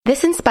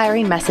This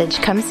inspiring message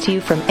comes to you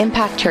from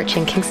Impact Church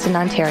in Kingston,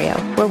 Ontario,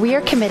 where we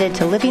are committed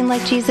to living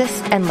like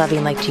Jesus and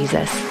loving like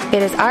Jesus.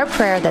 It is our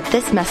prayer that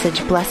this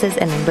message blesses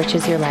and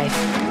enriches your life.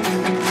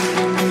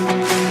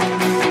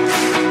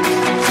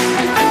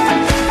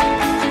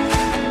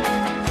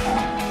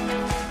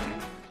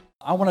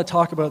 I want to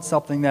talk about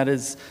something that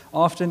is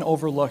often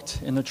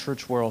overlooked in the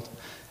church world.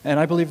 And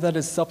I believe that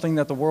is something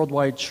that the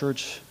worldwide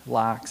church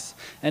lacks.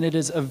 And it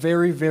is a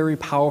very, very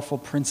powerful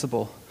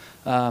principle.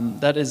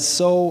 That is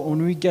so,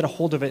 when we get a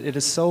hold of it, it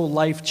is so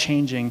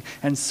life-changing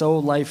and so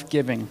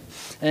life-giving.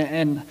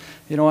 And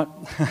you know what?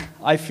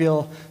 I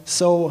feel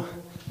so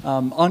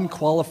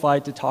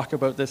unqualified to talk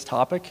about this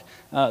topic.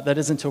 That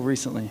is until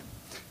recently.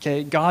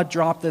 Okay, God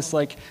dropped this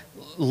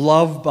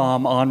love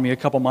bomb on me a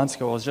couple months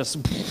ago. It was just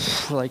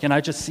and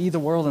I just see the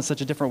world in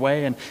such a different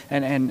way,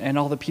 and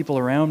all the people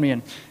around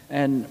me,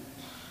 and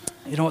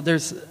you know,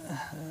 this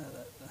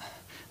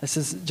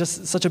is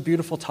just such a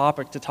beautiful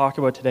topic to talk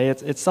about today.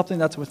 It's something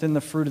that's within the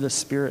fruit of the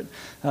Spirit.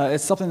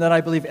 It's something that I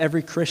believe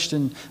every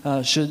Christian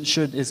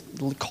is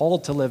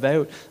called to live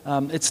out.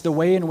 It's the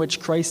way in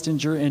which Christ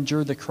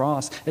endured the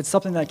cross. It's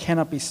something that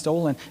cannot be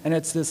stolen, and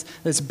it's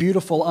this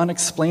beautiful,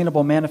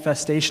 unexplainable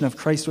manifestation of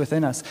Christ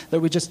within us that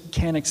we just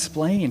can't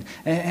explain.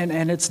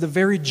 And it's the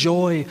very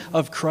joy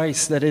of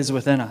Christ that is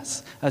within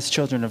us as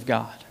children of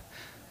God.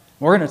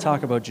 We're going to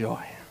talk about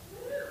joy.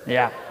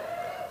 Yeah.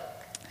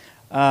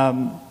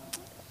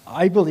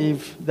 I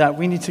believe that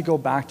we need to go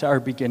back to our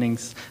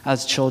beginnings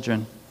as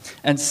children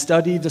and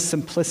study the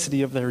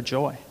simplicity of their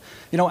joy.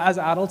 You know, as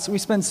adults, we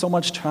spend so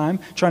much time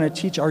trying to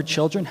teach our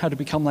children how to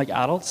become like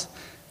adults,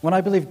 when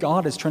I believe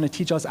God is trying to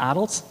teach us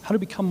adults how to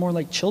become more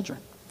like children.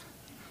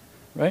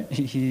 Right?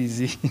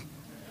 Easy.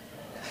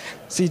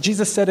 See,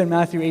 Jesus said in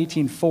Matthew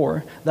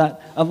 18:4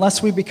 that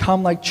unless we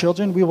become like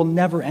children, we will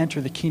never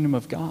enter the kingdom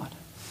of God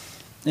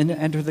and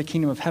enter the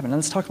kingdom of heaven. And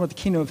let's talk about the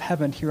kingdom of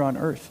heaven here on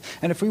earth.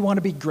 And if we want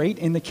to be great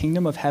in the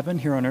kingdom of heaven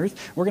here on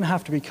earth, we're going to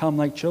have to become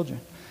like children.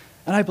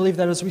 And I believe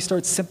that as we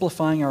start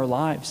simplifying our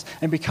lives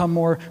and become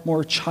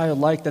more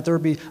childlike, that there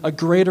will be a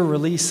greater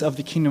release of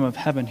the kingdom of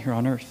heaven here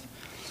on earth.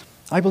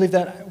 I believe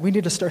that we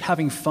need to start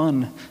having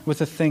fun with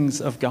the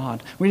things of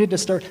God. We need to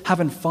start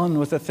having fun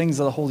with the things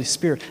of the Holy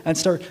Spirit and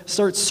start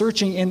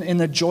searching in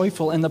the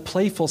joyful and the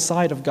playful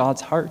side of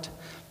God's heart.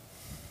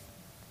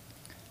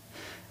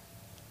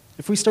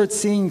 If we start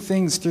seeing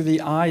things through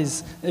the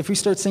eyes, if we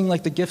start seeing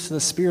like the gifts of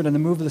the Spirit and the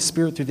move of the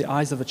Spirit through the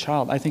eyes of a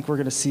child, I think we're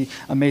going to see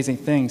amazing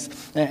things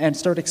and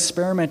start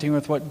experimenting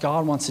with what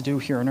God wants to do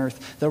here on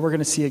earth, that we're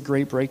going to see a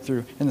great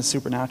breakthrough in the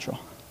supernatural.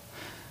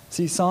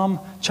 See, Psalm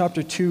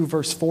chapter 2,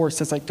 verse 4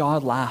 says that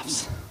God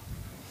laughs.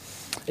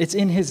 It's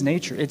in his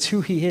nature. It's who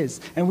he is.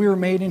 And we were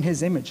made in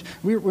his image.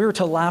 We were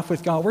to laugh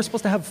with God. We're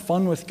supposed to have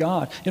fun with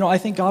God. You know, I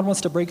think God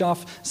wants to break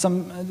off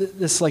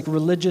this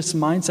religious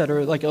mindset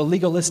or like a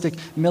legalistic,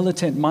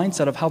 militant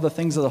mindset of how the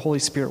things of the Holy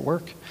Spirit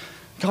work.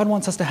 God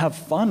wants us to have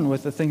fun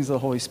with the things of the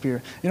Holy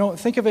Spirit. You know,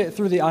 think of it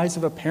through the eyes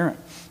of a parent.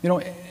 You know,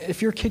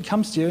 if your kid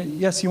comes to you,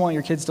 yes, you want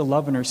your kids to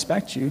love and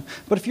respect you,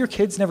 but if your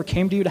kids never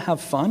came to you to have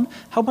fun,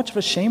 how much of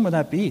a shame would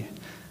that be?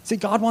 See,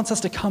 God wants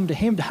us to come to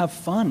him to have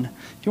fun.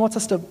 He wants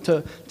us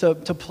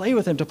to play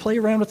with him, to play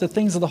around with the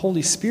things of the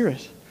Holy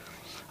Spirit.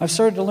 I've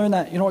started to learn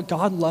that, you know what,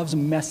 God loves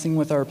messing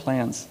with our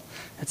plans.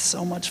 It's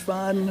so much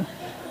fun.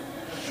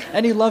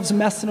 And he loves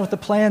messing with the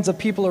plans of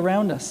people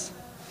around us.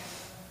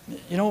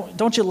 You know,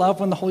 don't you love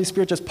when the Holy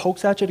Spirit just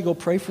pokes at you to go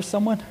pray for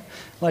someone?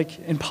 Like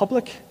in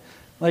public?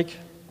 Like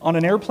on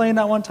an airplane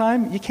that one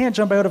time? You can't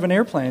jump out of an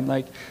airplane.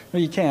 Well,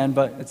 you can,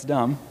 but it's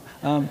dumb.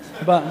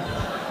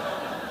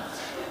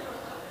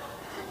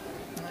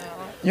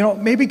 You know,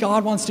 maybe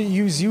God wants to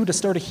use you to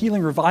start a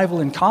healing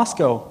revival in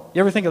Costco.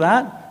 You ever think of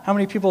that? How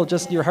many people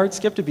your heart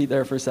skipped a beat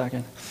there for a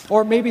second?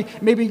 Or maybe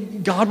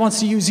God wants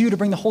to use you to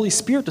bring the Holy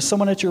Spirit to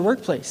someone at your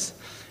workplace.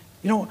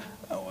 You know,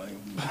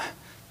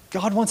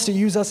 God wants to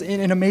use us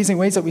in amazing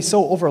ways that we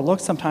so overlook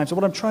sometimes. So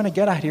what I'm trying to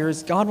get at here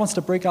is God wants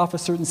to break off a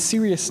certain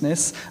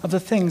seriousness of the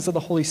things of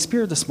the Holy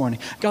Spirit this morning.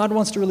 God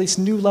wants to release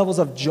new levels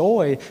of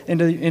joy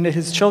into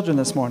his children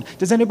this morning.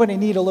 Does anybody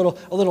need a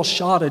little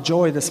shot of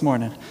joy this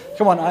morning?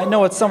 Come on, I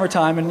know it's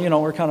summertime and, you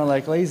know, we're kind of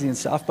lazy and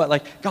stuff,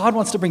 but God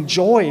wants to bring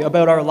joy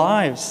about our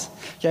lives.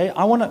 Okay,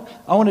 I want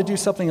to do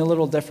something a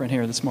little different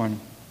here this morning.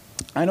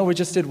 I know we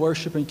just did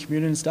worship and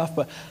communion and stuff,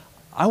 but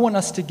I want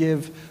us to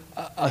give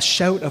a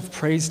shout of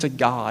praise to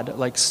God,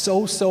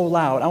 so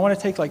loud. I want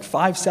to take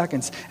 5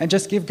 seconds and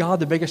just give God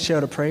the biggest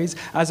shout of praise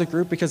as a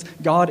group, because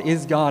God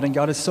is God and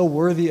God is so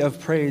worthy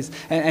of praise.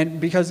 And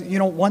because, you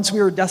know, once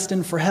we were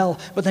destined for hell,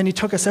 but then he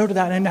took us out of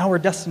that and now we're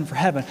destined for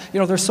heaven.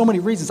 You know, there's so many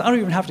reasons. I don't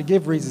even have to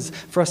give reasons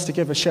for us to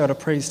give a shout of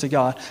praise to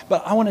God.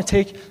 But I want to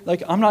take,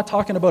 I'm not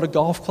talking about a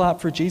golf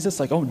clap for Jesus,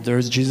 oh,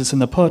 there's Jesus in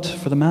the putt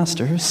for the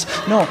Masters.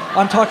 No,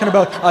 I'm talking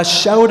about a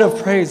shout of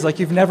praise like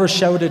you've never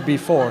shouted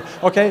before.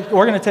 Okay,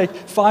 we're going to take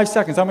 5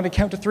 seconds. I'm going to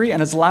count to 3,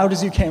 and as loud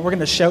as you can, we're going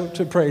to shout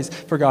to praise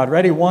for God.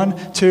 Ready?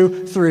 1,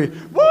 2, 3.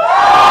 Woo!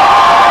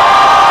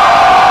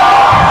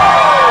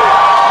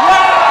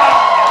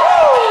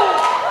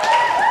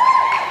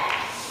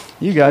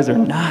 You guys are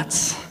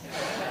nuts.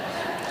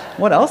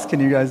 What else can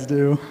you guys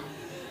do?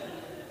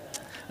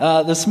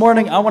 This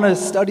morning, I want to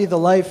study the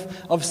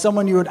life of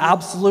someone you would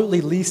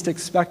absolutely least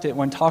expect it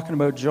when talking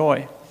about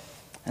joy.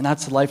 And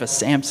that's the life of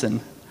Samson.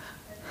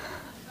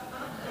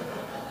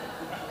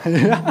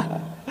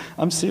 Yeah,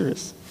 I'm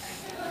serious.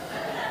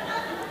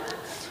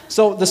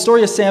 So the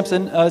story of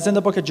Samson is in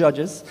the book of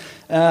Judges.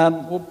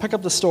 We'll pick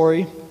up the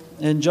story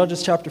in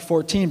Judges chapter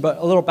 14, but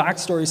a little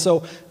backstory.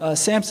 So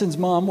Samson's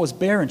mom was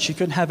barren. She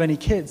couldn't have any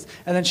kids.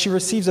 And then she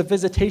receives a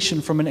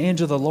visitation from an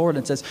angel of the Lord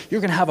and says, you're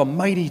going to have a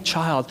mighty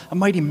child, a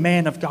mighty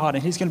man of God,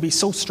 and he's going to be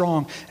so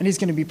strong, and he's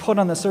going to be put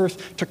on this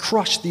earth to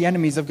crush the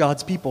enemies of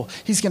God's people.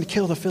 He's going to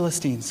kill the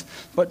Philistines.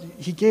 But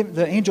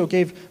the angel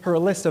gave her a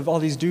list of all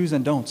these do's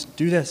and don'ts.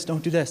 Do this,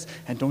 don't do this,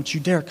 and don't you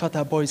dare cut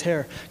that boy's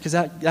hair, because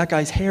that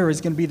guy's hair is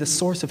going to be the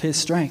source of his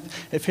strength.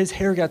 If his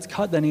hair gets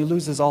cut, then he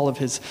loses all of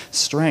his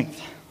strength.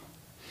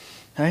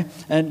 Okay?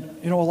 And,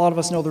 a lot of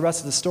us know the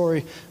rest of the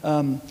story.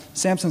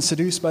 Samson's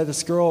seduced by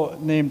this girl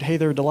named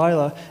Hather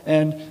Delilah,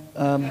 and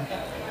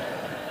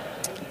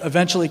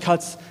eventually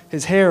cuts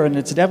his hair, and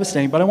it's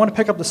devastating. But I want to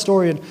pick up the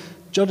story in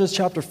Judges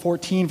chapter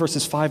 14,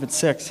 verses 5 and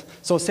 6.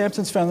 So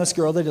Samson's found this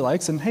girl that he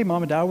likes, and hey,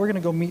 Mom and Dad, we're going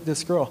to go meet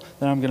this girl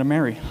that I'm going to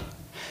marry.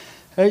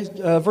 Hey,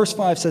 verse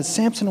 5 says,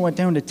 Samson went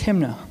down to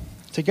Timnah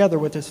together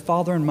with his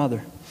father and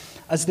mother.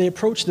 As they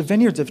approached the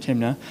vineyards of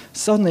Timnah,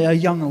 suddenly a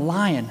young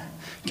lion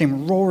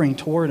came roaring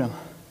toward him.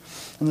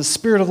 And the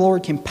Spirit of the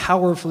Lord came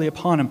powerfully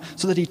upon him,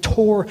 so that he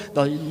tore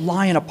the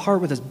lion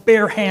apart with his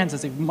bare hands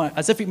as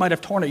if he might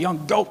have torn a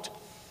young goat.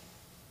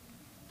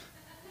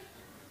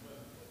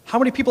 How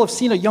many people have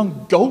seen a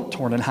young goat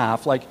torn in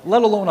half, let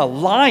alone a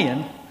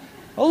lion?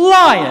 A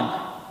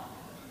lion!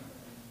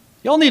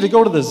 Y'all need to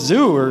go to the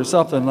zoo or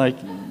something.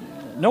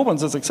 No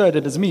one's as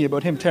excited as me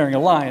about him tearing a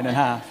lion in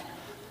half.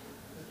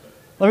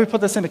 Let me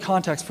put this into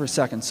context for a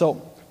second.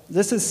 So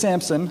this is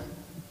Samson,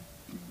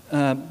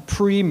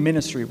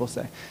 pre-ministry, we'll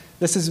say.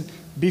 This is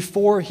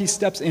before he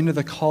steps into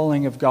the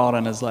calling of God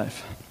on his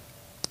life.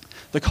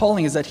 The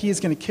calling is that he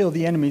is going to kill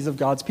the enemies of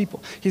God's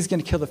people. He's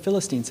going to kill the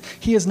Philistines.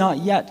 He has not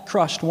yet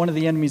crushed one of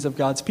the enemies of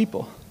God's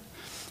people.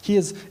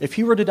 If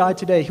he were to die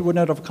today, he would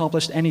not have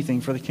accomplished anything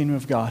for the kingdom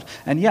of God.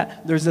 And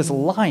yet, there's this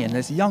lion,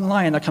 this young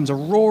lion that comes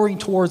roaring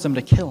towards him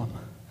to kill him.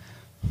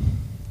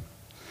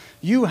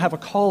 You have a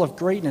call of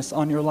greatness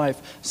on your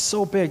life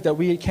so big that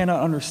we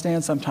cannot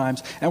understand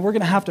sometimes. And we're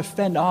going to have to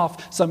fend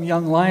off some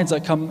young lions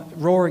that come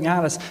roaring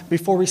at us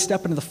before we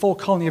step into the full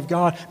calling of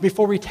God,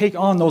 before we take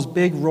on those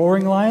big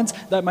roaring lions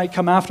that might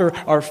come after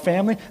our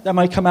family, that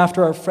might come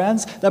after our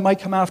friends, that might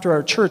come after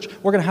our church.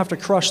 We're going to have to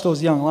crush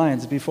those young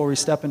lions before we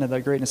step into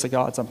the greatness of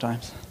God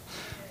sometimes.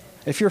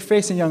 If you're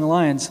facing young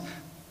lions,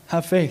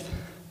 have faith,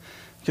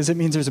 because it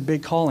means there's a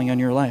big calling on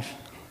your life.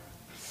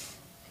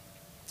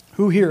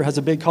 Who here has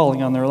a big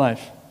calling on their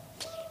life?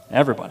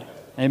 Everybody.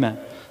 Amen.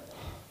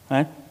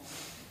 Right?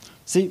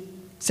 See,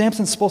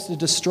 Samson's supposed to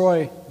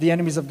destroy the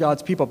enemies of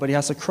God's people, but he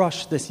has to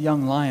crush this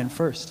young lion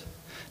first.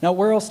 Now,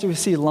 where else do we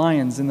see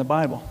lions in the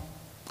Bible?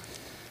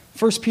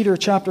 1 Peter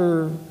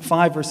chapter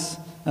 5,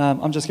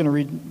 I'm just going to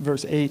read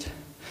verse 8. It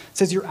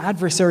says, your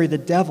adversary, the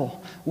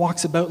devil,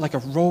 walks about like a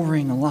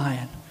roaring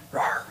lion,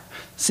 roar,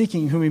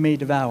 seeking whom he may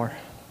devour.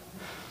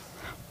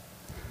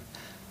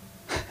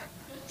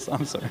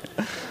 I'm sorry.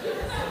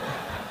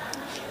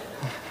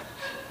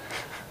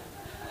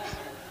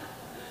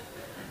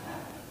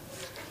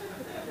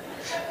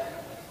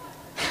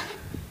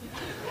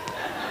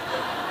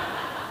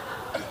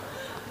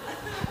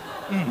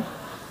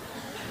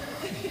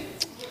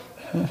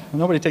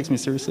 Nobody takes me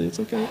seriously. It's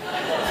okay.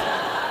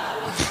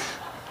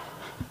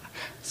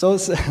 So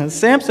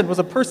Samson was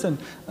a person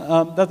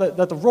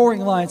that the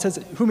roaring lion says,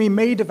 whom he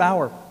may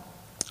devour.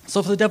 So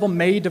if the devil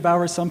may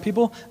devour some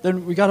people,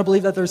 then we got to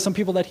believe that there's some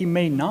people that he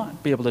may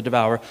not be able to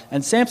devour.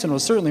 And Samson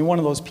was certainly one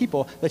of those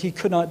people that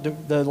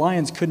the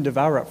lions couldn't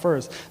devour at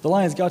first. The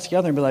lions got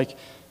together and be like,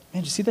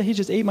 man, did you see that? He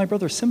just ate my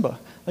brother Simba.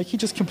 He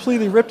just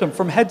completely ripped him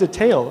from head to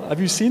tail.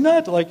 Have you seen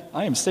that?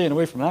 I am staying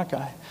away from that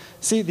guy.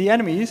 See, the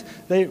enemies,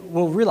 they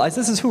will realize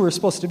this is who we're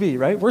supposed to be,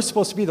 right? We're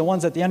supposed to be the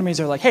ones that the enemies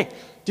are like, hey,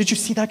 did you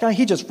see that guy?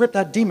 He just ripped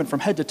that demon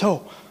from head to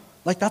toe.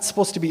 That's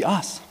supposed to be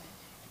us.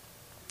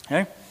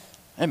 Okay?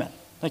 Amen.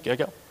 Thank you. I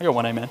got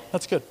one amen.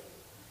 That's good.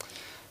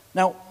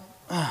 Now,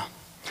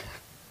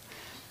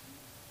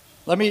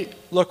 let me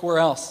look where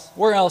else.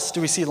 Where else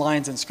do we see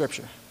lions in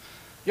Scripture?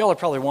 Y'all are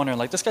probably wondering,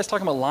 this guy's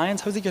talking about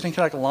lions? How's he going to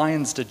connect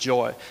lions to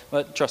joy?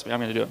 But trust me,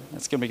 I'm going to do it.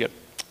 It's going to be good.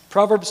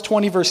 Proverbs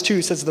 20, verse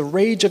 2 says, the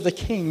rage of the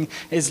king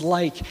is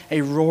like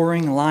a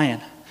roaring lion.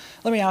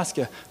 Let me ask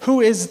you, who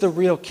is the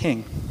real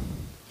king?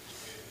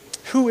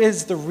 Who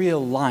is the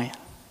real lion?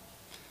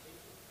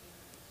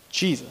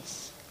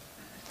 Jesus.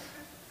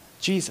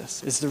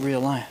 Jesus is the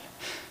real lion.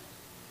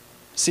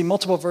 See,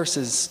 multiple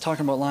verses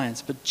talking about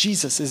lions, but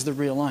Jesus is the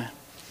real lion.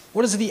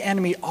 What does the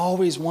enemy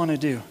always want to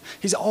do?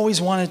 He's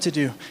always wanted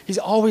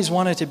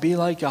to be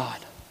like God.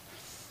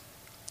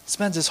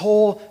 Spends his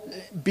whole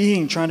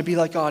being trying to be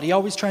like God. He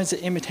always tries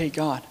to imitate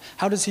God.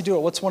 How does he do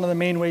it? What's one of the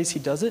main ways he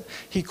does it?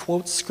 He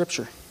quotes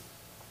Scripture.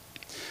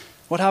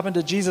 What happened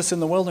to Jesus in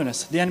the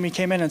wilderness? The enemy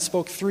came in and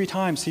spoke 3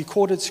 times. He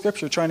quoted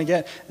scripture trying to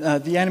get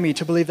the enemy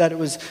to believe that it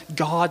was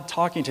God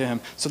talking to him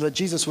so that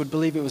Jesus would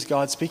believe it was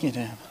God speaking to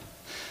him.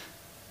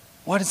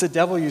 Why does the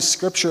devil use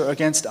scripture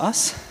against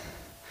us?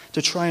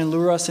 To try and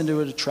lure us into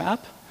a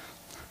trap?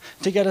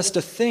 To get us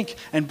to think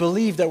and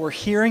believe that we're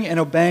hearing and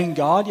obeying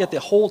God, yet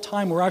the whole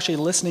time we're actually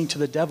listening to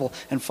the devil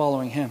and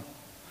following him.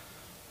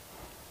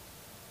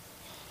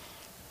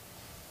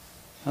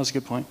 That was a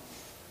good point.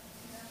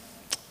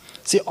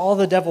 See, all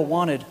the devil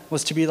wanted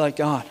was to be like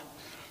God.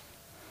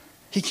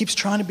 He keeps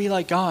trying to be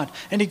like God.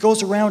 And he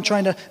goes around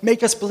trying to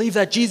make us believe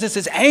that Jesus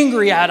is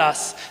angry at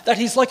us, that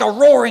he's like a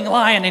roaring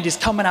lion and he's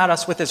coming at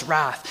us with his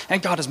wrath.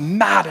 And God is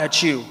mad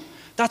at you.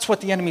 That's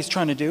what the enemy's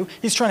trying to do.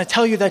 He's trying to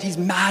tell you that he's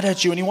mad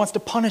at you and he wants to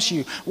punish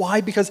you.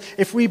 Why? Because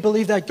if we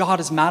believe that God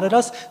is mad at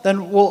us,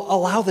 then we'll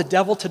allow the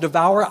devil to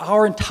devour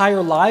our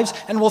entire lives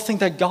and we'll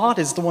think that God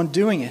is the one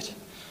doing it.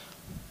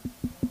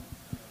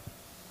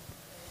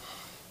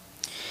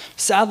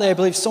 Sadly, I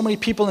believe so many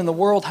people in the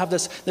world have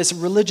this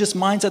religious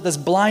mindset, this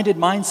blinded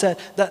mindset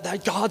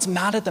that God's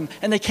mad at them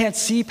and they can't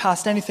see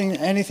past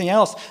anything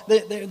else.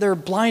 They're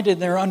blinded in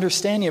their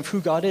understanding of who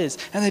God is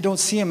and they don't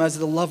see him as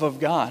the love of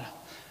God.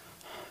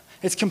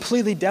 It's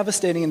completely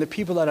devastating in the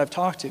people that I've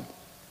talked to. You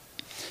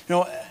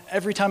know,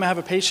 every time I have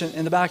a patient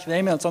in the back of the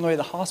ambulance on the way to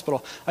the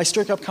hospital, I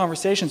strike up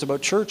conversations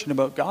about church and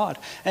about God.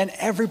 And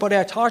everybody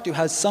I talk to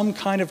has some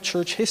kind of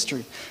church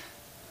history.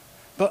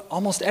 But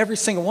almost every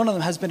single one of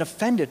them has been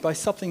offended by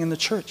something in the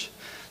church.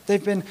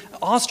 They've been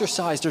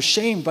ostracized or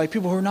shamed by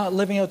people who are not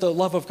living out the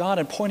love of God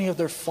and pointing out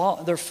their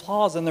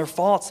flaws and their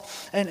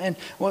faults. And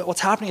what's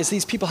happening is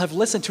these people have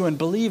listened to and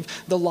believed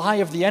the lie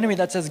of the enemy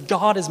that says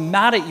God is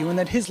mad at you and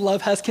that his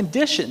love has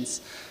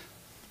conditions.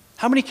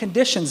 How many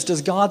conditions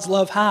does God's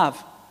love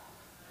have?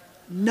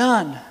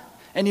 None.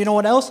 And you know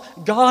what else?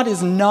 God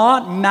is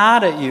not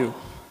mad at you.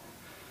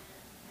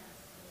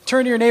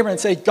 Turn to your neighbor and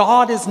say,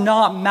 God is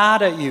not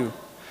mad at you.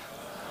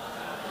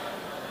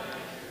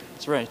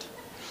 That's right.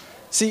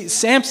 See,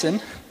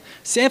 Samson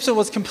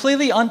was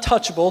completely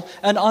untouchable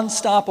and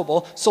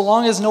unstoppable so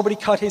long as nobody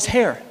cut his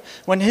hair.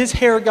 When his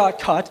hair got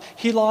cut,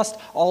 he lost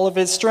all of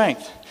his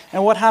strength.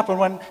 And what happened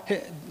when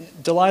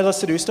Delilah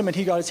seduced him and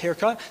he got his hair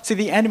cut? See,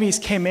 the enemies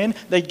came in,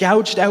 they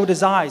gouged out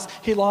his eyes.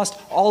 He lost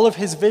all of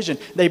his vision.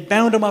 They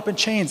bound him up in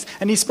chains,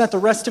 and he spent the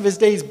rest of his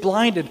days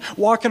blinded,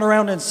 walking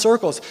around in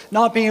circles,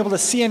 not being able to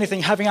see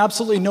anything, having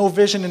absolutely no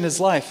vision in his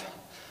life.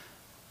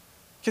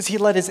 Because he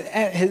let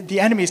the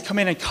enemies come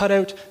in and cut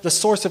out the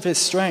source of his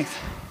strength.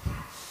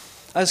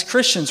 As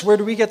Christians, where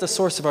do we get the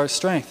source of our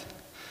strength?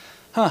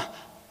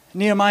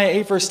 Nehemiah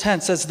 8 verse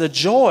 10 says, the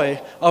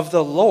joy of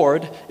the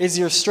Lord is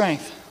your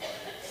strength.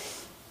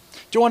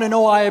 Do you want to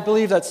know why I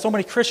believe that so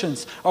many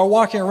Christians are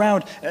walking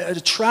around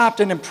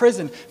trapped and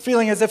imprisoned,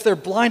 feeling as if they're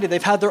blinded?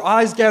 They've had their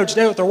eyes gouged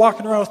out. They're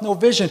walking around with no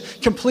vision,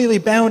 completely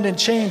bound in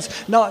chains,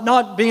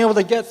 not being able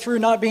to get through,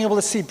 not being able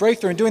to see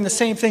breakthrough, and doing the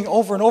same thing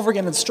over and over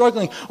again and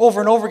struggling over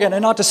and over again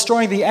and not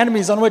destroying the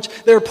enemies on which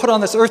they were put on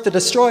this earth to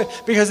destroy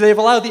because they've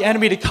allowed the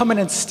enemy to come in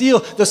and steal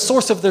the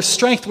source of their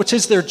strength, which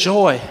is their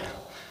joy.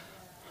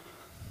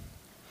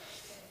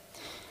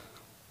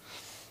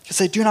 Because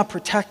they do not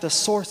protect the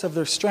source of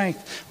their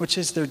strength, which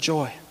is their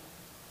joy.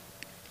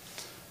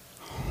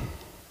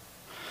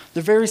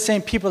 The very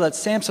same people that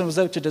Samson was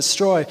out to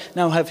destroy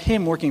now have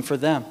him working for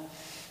them.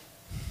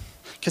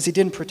 Because he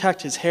didn't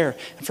protect his hair.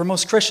 And for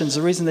most Christians,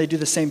 the reason they do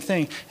the same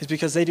thing is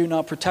because they do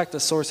not protect the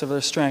source of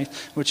their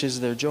strength, which is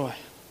their joy.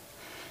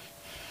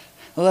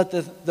 They'll let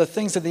the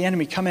things of the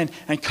enemy come in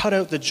and cut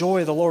out the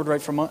joy of the Lord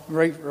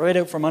right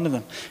out from under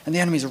them. And the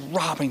enemy's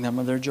robbing them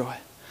of their joy.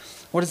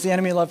 What does the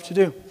enemy love to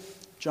do?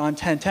 John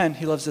 10:10,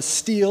 he loves to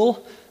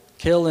steal,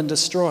 kill, and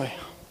destroy.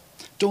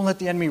 Don't let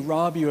the enemy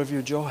rob you of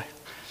your joy.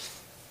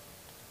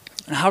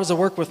 And how does it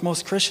work with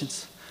most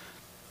Christians?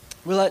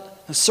 We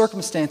let the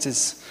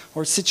circumstances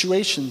or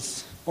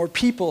situations or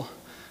people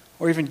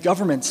or even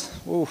governments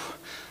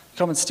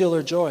come and steal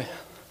their joy.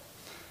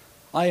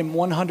 I am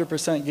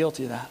 100%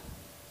 guilty of that.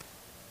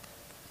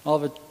 I'll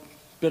have a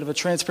bit of a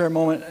transparent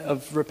moment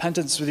of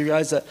repentance with you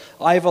guys that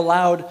I've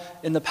allowed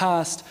in the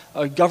past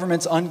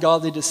government's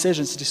ungodly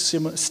decisions to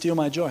steal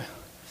my joy.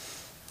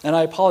 And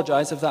I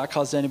apologize if that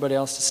caused anybody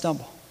else to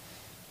stumble.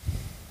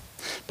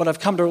 But I've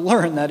come to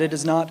learn that it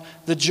is not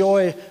the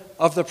joy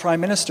of the prime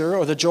minister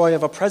or the joy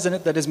of a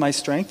president that is my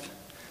strength.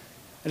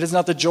 It is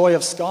not the joy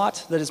of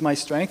Scott that is my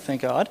strength,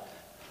 thank God.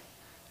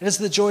 It is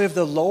the joy of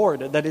the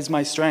Lord that is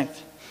my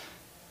strength.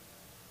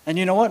 And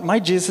you know what? My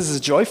Jesus is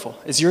joyful.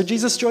 Is your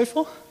Jesus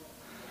joyful?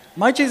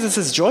 My Jesus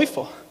is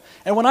joyful.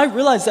 And when I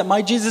realize that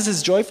my Jesus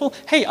is joyful,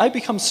 hey, I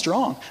become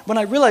strong. When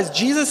I realize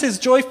Jesus is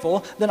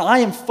joyful, then I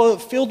am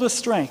filled with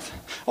strength.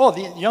 Oh,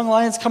 the young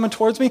lion's coming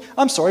towards me.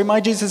 I'm sorry,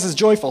 my Jesus is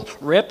joyful.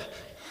 Rip.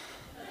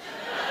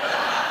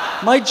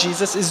 My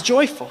Jesus is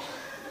joyful.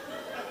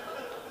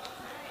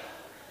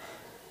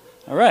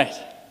 All right.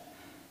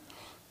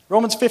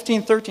 Romans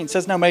 15:13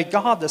 says, now may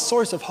God, the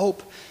source of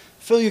hope,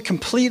 fill you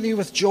completely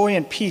with joy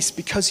and peace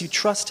because you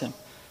trust him.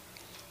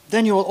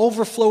 Then you will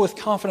overflow with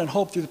confident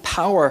hope through the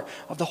power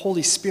of the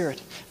Holy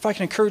Spirit. If I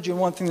can encourage you in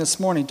one thing this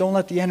morning, don't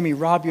let the enemy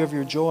rob you of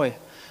your joy.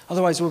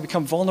 Otherwise, we'll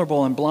become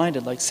vulnerable and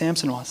blinded like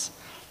Samson was.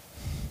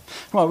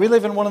 Come on, we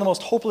live in one of the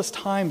most hopeless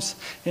times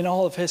in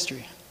all of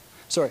history.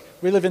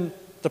 We live in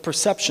the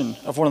perception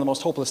of one of the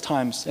most hopeless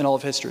times in all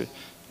of history,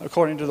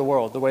 according to the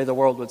world, the way the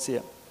world would see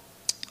it.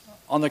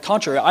 On the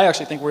contrary, I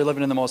actually think we're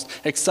living in the most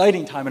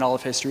exciting time in all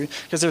of history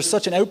because there's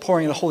such an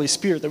outpouring of the Holy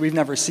Spirit that we've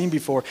never seen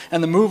before,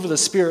 and the move of the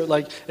Spirit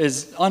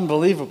is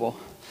unbelievable.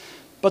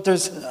 But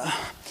the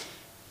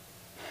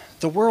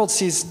world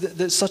sees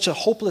there's such a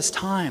hopeless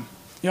time.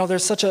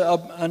 There's such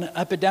an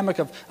epidemic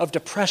of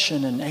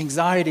depression and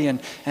anxiety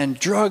and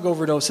drug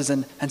overdoses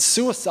and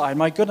suicide.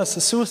 My goodness,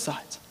 the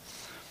suicides.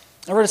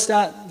 I read a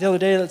stat the other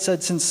day that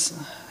said since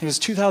it was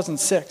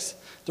 2006,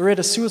 the rate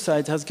of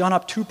suicides has gone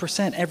up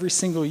 2% every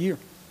single year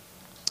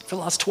for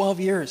the last 12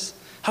 years.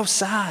 How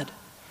sad.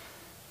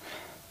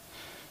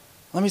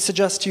 Let me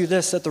suggest to you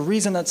this, that the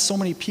reason that so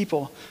many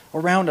people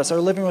around us are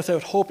living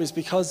without hope is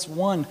because,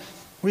 one,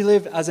 we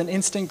live as an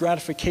instant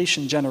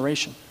gratification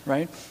generation,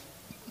 right?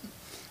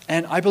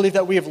 And I believe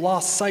that we have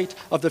lost sight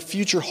of the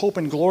future hope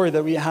and glory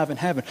that we have in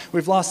heaven.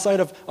 We've lost sight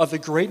of the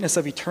greatness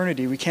of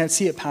eternity. We can't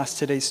see it past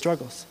today's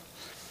struggles.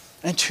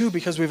 And two,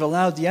 because we've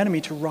allowed the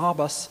enemy to rob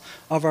us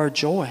of our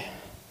joy.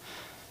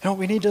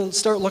 We need to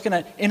start looking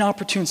at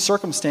inopportune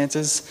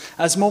circumstances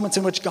as moments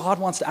in which God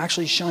wants to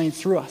actually shine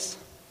through us.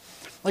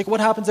 Like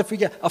what happens if we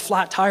get a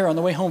flat tire on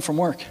the way home from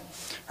work,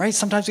 right?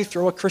 Sometimes we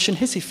throw a Christian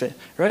hissy fit,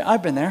 right?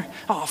 I've been there.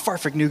 Oh,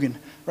 farfig Nugan,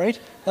 right?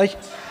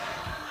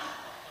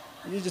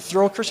 You just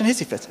throw a Christian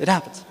hissy fit. It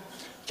happens.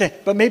 Okay,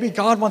 but maybe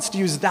God wants to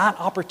use that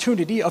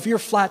opportunity of your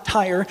flat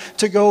tire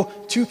to go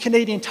to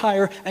Canadian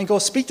Tire and go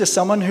speak to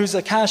someone who's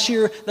a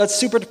cashier that's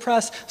super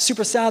depressed,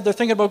 super sad. They're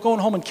thinking about going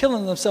home and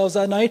killing themselves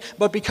that night.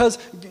 But because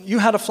you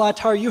had a flat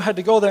tire, you had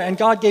to go there, and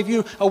God gave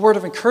you a word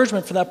of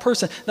encouragement for that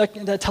person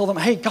that tell them,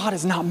 hey, God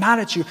is not mad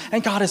at you,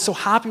 and God is so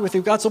happy with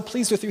you. God's so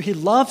pleased with you. He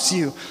loves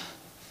you.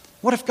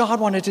 What if God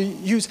wanted to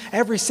use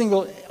every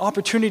single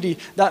opportunity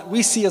that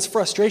we see as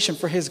frustration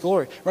for His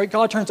glory, right?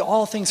 God turns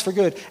all things for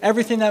good.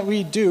 Everything that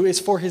we do is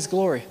for His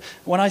glory.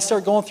 When I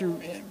start going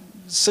through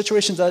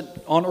situations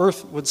that on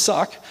earth would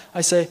suck,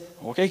 I say,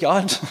 okay,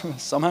 God,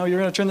 somehow you're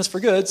going to turn this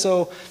for good,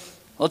 so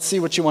let's see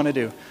what you want to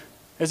do.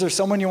 Is there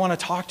someone you want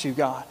to talk to,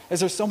 God? Is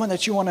there someone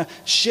that you want to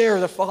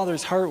share the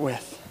Father's heart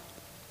with?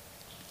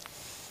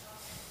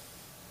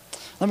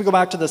 Let me go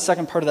back to the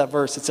second part of that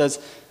verse. It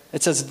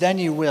says, then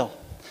you will.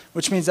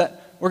 Which means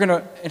that we're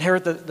going to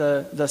inherit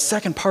the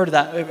second part of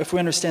that if we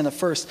understand the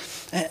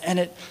first.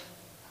 And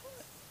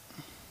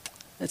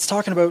it's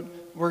talking about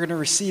we're going to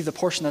receive the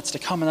portion that's to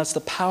come, and that's the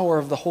power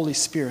of the Holy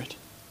Spirit.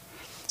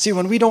 See,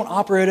 when we don't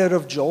operate out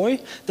of joy,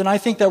 then I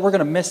think that we're going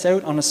to miss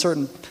out on a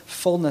certain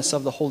fullness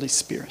of the Holy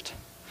Spirit.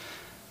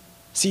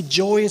 See,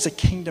 joy is a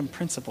kingdom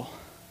principle.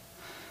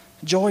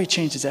 Joy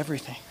changes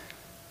everything.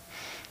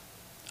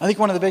 I think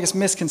one of the biggest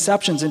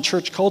misconceptions in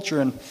church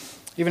culture, and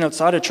even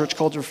outside of church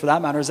culture for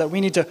that matter, is that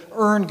we need to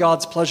earn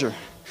God's pleasure.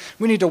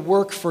 We need to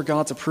work for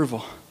God's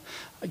approval.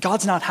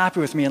 God's not happy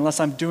with me unless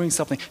I'm doing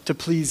something to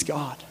please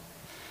God.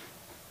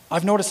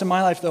 I've noticed in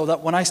my life, though,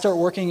 that when I start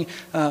working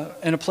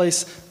in a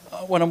place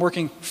when I'm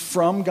working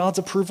from God's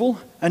approval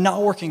and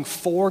not working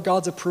for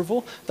God's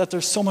approval, that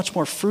there's so much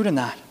more fruit in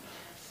that.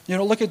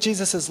 Look at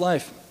Jesus'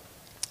 life.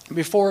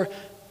 Before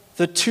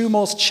the two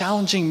most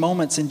challenging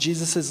moments in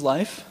Jesus'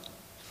 life,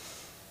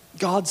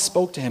 God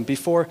spoke to him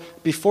before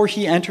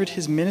he entered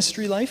his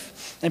ministry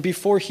life and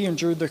before he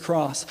endured the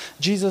cross.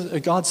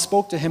 God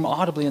spoke to him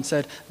audibly and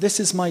said, "This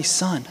is my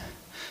son,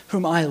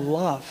 whom I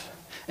love,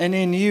 and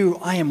in you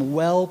I am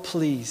well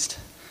pleased."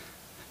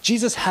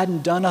 Jesus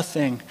hadn't done a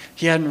thing.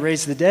 He hadn't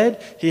raised the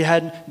dead. He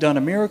hadn't done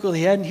a miracle.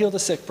 He hadn't healed a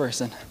sick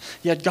person.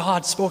 Yet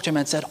God spoke to him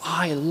and said,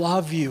 "I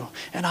love you,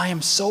 and I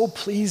am so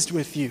pleased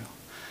with you."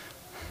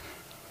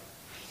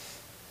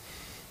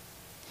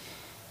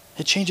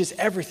 It changes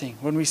everything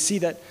when we see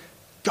that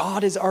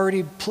God is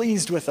already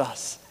pleased with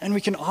us, and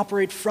we can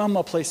operate from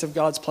a place of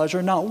God's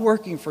pleasure, not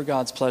working for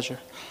God's pleasure.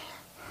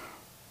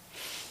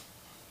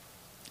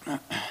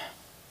 Let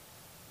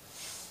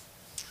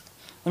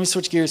me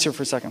switch gears here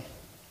for a second.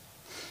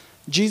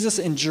 Jesus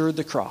endured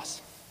the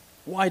cross.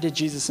 Why did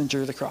Jesus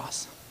endure the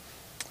cross?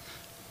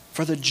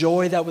 For the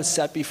joy that was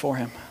set before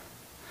him.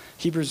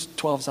 Hebrews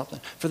 12 something.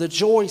 For the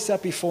joy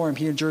set before him,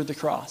 he endured the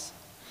cross.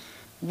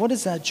 What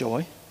is that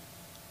joy?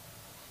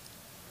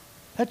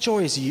 That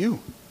joy is you.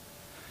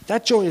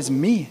 That joy is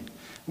me.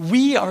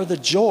 We are the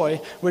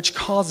joy which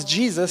caused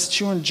Jesus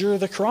to endure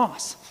the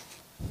cross.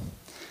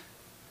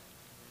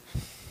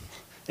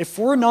 If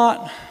we're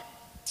not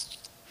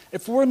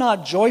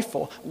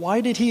joyful, why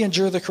did he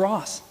endure the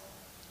cross?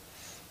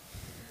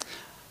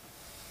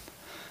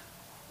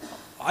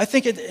 I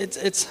think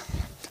it's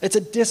a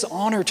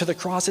dishonor to the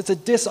cross. It's a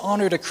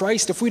dishonor to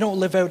Christ if we don't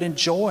live out in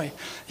joy.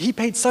 He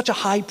paid such a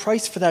high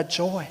price for that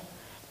joy.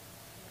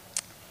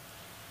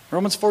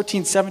 Romans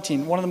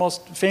 14:17, one of the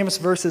most famous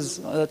verses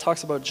that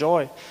talks about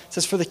joy. It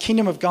says, "For the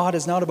kingdom of God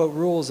is not about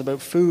rules,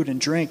 about food and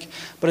drink,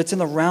 but it's in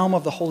the realm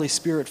of the Holy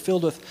Spirit,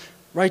 filled with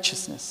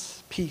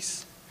righteousness,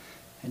 peace,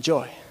 and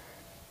joy."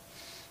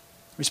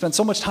 We spend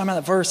so much time on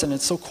that verse, and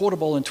it's so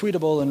quotable and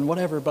tweetable and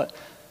whatever, but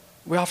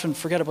we often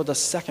forget about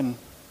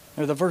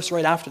the verse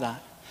right after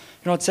that.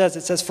 You know what it says?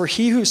 It says, "For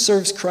he who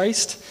serves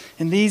Christ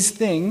in these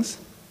things,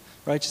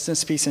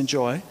 righteousness, peace, and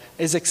joy,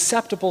 is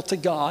acceptable to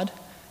God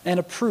and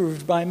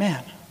approved by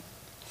man."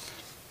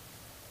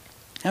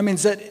 That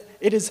means that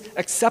it is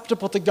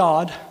acceptable to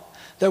God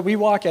that we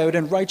walk out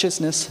in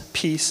righteousness,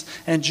 peace,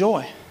 and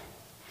joy.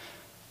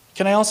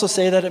 Can I also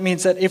say that it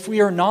means that if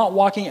we are not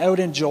walking out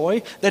in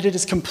joy, that it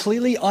is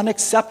completely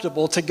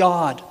unacceptable to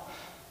God?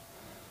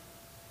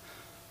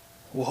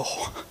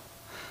 Whoa.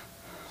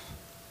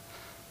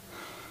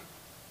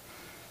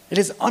 It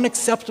is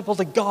unacceptable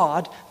to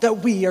God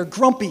that we are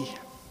grumpy.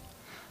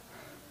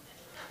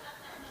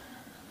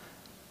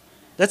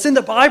 That's in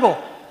the Bible.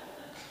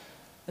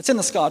 It's in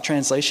the Scott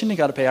translation. You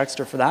got to pay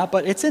extra for that,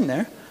 but it's in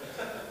there.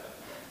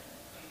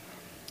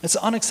 It's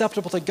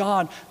unacceptable to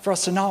God for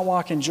us to not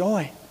walk in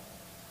joy.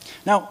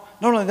 Now,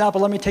 not only that,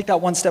 but let me take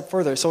that one step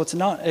further. So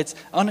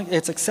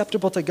it's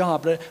acceptable to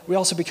God, but we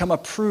also become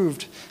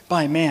approved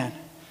by man.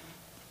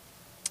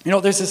 You know,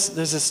 there's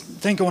this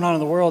thing going on in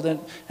the world, and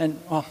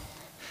well,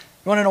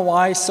 you want to know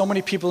why so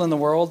many people in the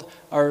world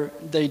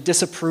they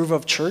disapprove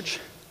of church?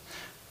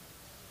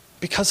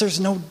 Because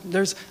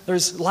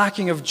there's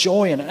lacking of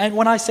joy in it. And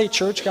when I say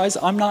church, guys,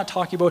 I'm not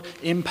talking about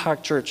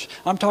Impact Church.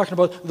 I'm talking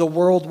about the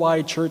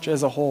worldwide church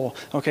as a whole,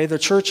 okay? The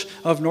church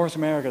of North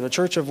America, the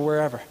church of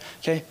wherever,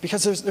 okay?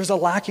 Because there's a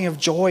lacking of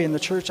joy in the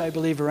church, I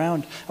believe,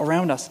 around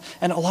us.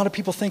 And a lot of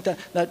people think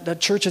that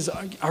churches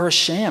are a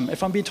sham.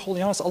 If I'm being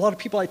totally honest, a lot of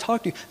people I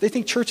talk to, they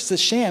think church is a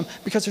sham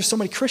because there's so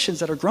many Christians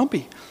that are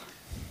grumpy.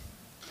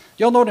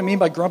 Y'all know what I mean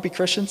by grumpy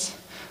Christians?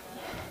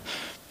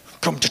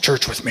 Come to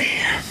church with me.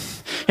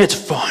 It's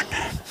fun.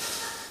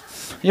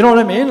 You know what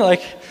I mean?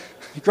 Like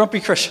grumpy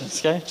Christians,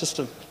 okay? Just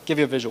to give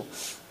you a visual.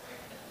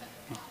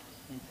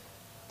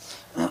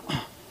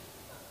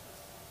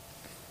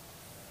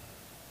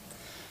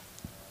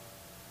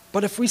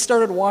 But if we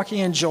started walking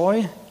in joy,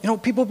 you know,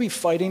 people would be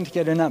fighting to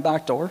get in that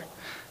back door,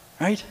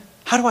 right?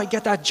 How do I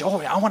get that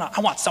joy? I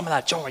want some of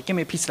that joy. Give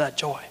me a piece of that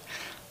joy.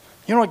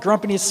 You know what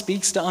grumpiness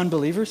speaks to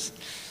unbelievers?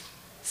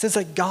 It says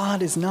that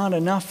God is not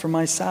enough for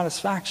my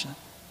satisfaction.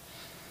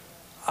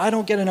 I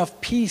don't get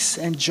enough peace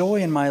and joy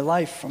in my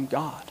life from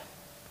God.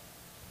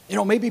 You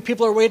know, maybe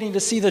people are waiting to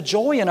see the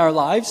joy in our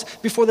lives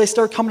before they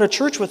start coming to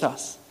church with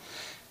us.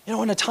 You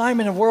know, in a time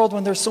in a world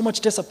when there's so much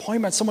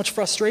disappointment, so much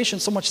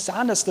frustration, so much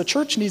sadness, the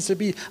church needs to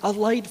be a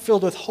light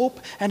filled with hope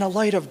and a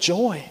light of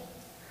joy.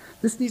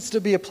 This needs to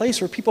be a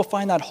place where people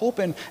find that hope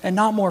and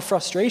not more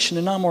frustration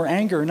and not more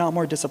anger and not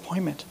more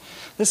disappointment.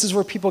 This is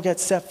where people get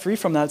set free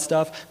from that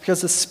stuff because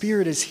the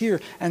Spirit is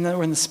here. And then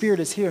when the Spirit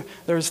is here,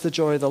 there's the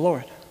joy of the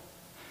Lord.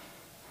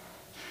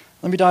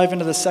 Let me dive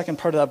into the second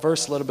part of that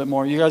verse a little bit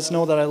more. You guys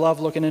know that I love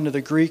looking into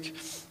the Greek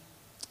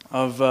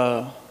of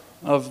the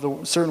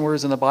certain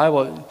words in the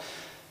Bible.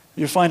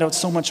 You find out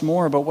so much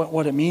more about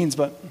what it means.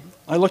 But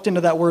I looked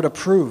into that word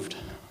approved,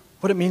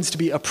 what it means to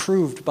be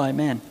approved by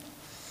men.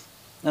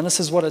 And this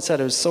is what it said.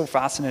 It was so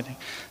fascinating.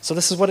 So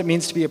this is what it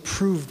means to be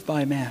approved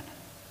by man.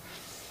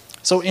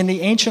 So in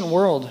the ancient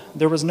world,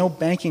 there was no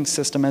banking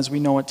system as we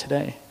know it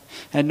today,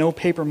 and no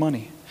paper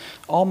money.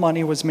 All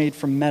money was made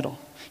from metal,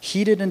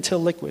 heated until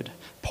liquid,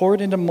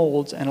 poured into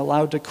molds, and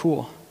allowed to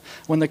cool.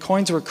 When the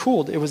coins were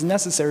cooled, it was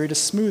necessary to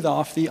smooth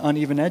off the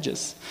uneven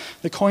edges.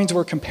 The coins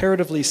were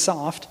comparatively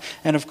soft,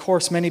 and of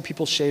course, many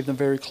people shaved them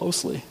very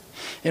closely.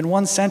 In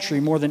 1 century,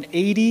 more than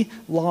 80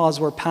 laws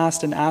were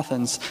passed in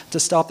Athens to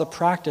stop the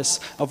practice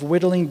of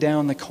whittling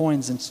down the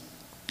coins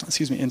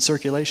in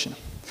circulation.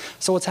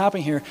 So what's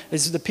happening here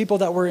is the people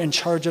that were in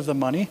charge of the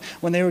money,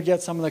 when they would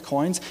get some of the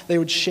coins, they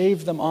would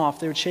shave them off.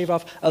 They would shave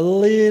off a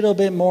little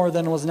bit more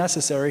than was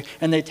necessary,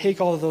 and they'd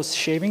take all of those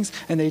shavings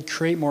and they'd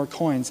create more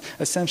coins,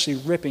 essentially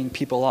ripping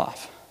people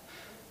off.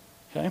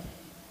 Okay?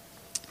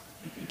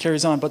 It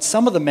carries on. But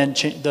some of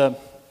the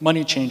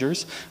money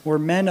changers were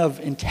men of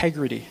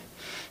integrity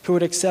who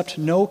would accept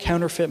no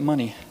counterfeit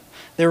money.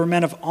 They were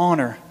men of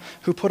honor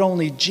who put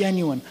only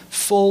genuine,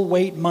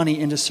 full-weight money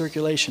into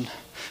circulation.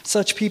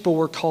 Such people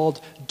were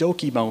called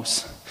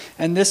dokimos,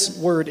 and this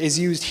word is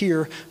used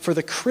here for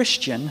the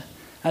Christian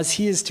as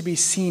he is to be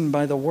seen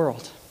by the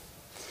world.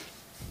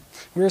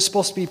 We are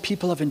supposed to be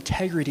people of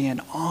integrity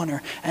and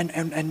honor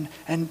and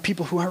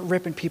people who aren't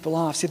ripping people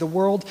off. See, the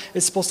world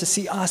is supposed to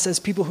see us as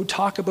people who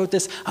talk about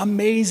this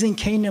amazing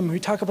kingdom, who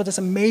talk about this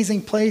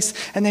amazing place,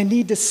 and they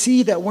need to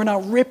see that we're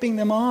not ripping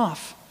them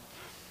off.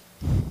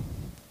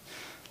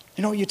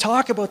 You know, you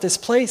talk about this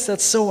place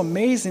that's so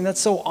amazing, that's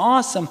so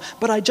awesome,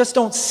 but I just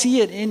don't see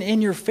it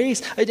in your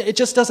face. It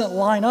just doesn't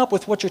line up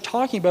with what you're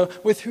talking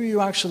about, with who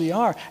you actually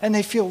are, and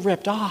they feel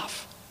ripped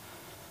off.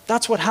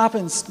 That's what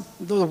happens,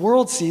 the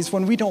world sees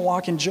when we don't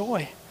walk in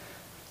joy.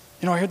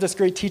 I heard this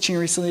great teaching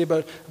recently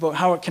about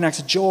how it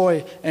connects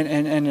joy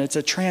and it's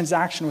a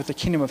transaction with the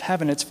kingdom of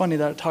heaven. It's funny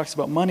that it talks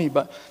about money,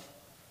 but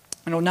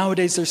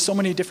nowadays there's so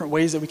many different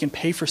ways that we can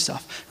pay for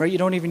stuff, right? You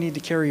don't even need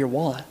to carry your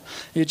wallet.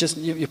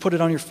 You put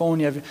it on your phone.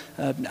 You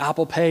have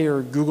Apple Pay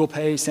or Google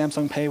Pay,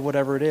 Samsung Pay,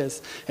 whatever it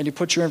is, and you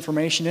put your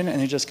information in,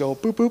 and you just go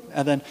boop boop,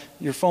 and then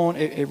your phone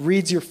it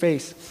reads your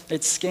face,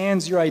 it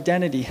scans your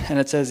identity, and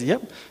it says,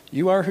 "Yep,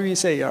 you are who you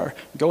say you are.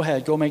 Go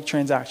ahead, go make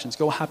transactions,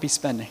 go happy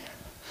spending."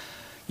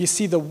 You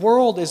see, the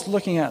world is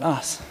looking at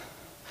us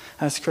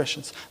as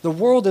Christians. The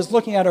world is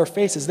looking at our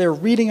faces. They're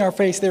reading our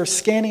face. They're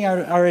scanning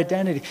our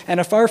identity. And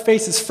if our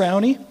face is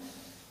frowny,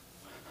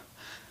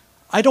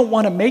 I don't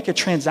want to make a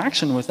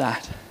transaction with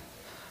that.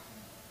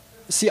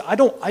 See, I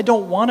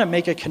don't want to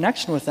make a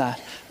connection with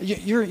that.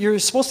 You're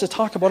supposed to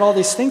talk about all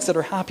these things that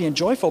are happy and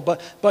joyful,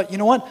 but you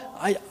know what?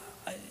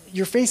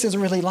 Your face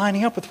isn't really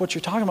lining up with what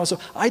you're talking about, so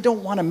I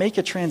don't want to make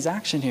a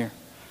transaction here.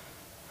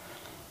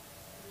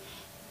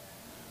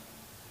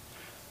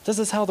 This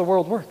is how the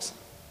world works.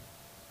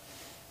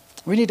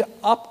 We need to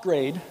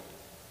upgrade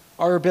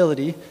our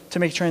ability to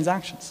make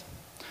transactions.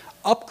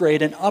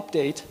 Upgrade and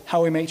update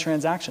how we make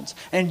transactions.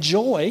 And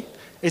joy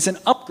is an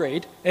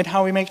upgrade in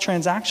how we make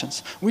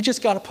transactions. We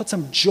just got to put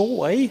some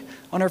joy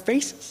on our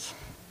faces.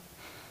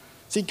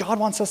 See, God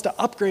wants us to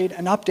upgrade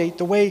and update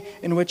the way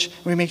in which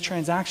we make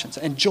transactions.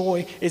 And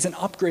joy is an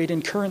upgrade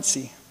in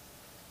currency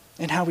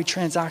in how we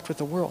transact with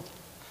the world.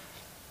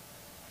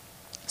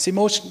 See,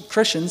 most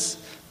Christians,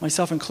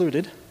 myself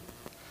included,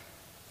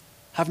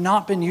 have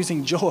not been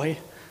using joy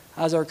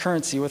as our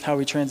currency with how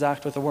we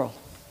transact with the world.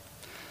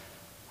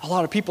 A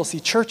lot of people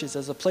see churches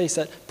as a place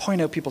that point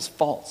out people's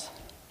faults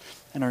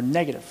and are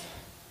negative.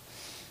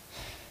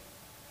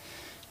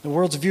 The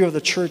world's view of the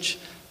church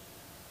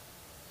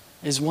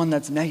is one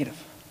that's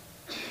negative.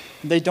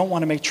 They don't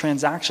want to make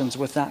transactions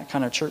with that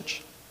kind of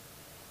church.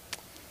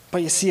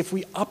 But you see, if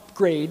we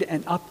upgrade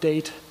and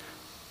update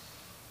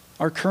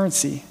our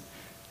currency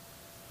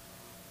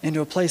into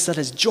a place that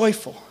is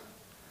joyful,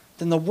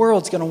 then the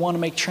world's going to want to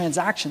make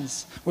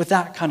transactions with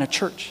that kind of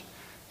church.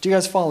 Do you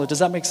guys follow? Does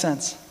that make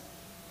sense?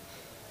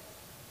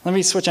 Let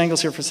me switch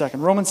angles here for a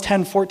second. Romans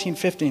 10, 14,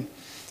 15.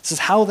 It says,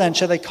 "How then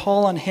shall they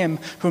call on him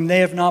whom they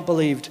have not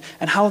believed?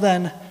 And how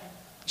then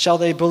shall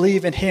they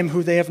believe in him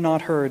who they have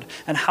not heard?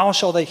 And how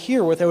shall they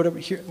hear without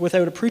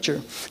a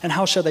preacher? And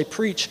how shall they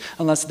preach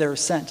unless they are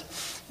sent?"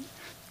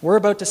 We're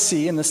about to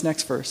see in this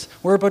next verse,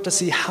 we're about to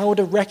see how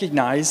to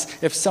recognize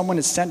if someone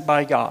is sent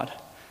by God.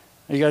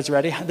 Are you guys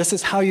ready? This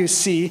is how you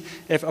see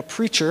if a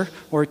preacher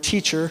or a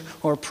teacher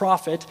or a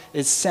prophet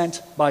is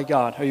sent by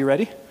God. Are you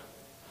ready?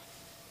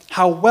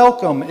 "How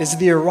welcome is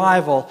the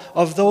arrival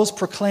of those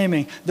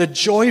proclaiming the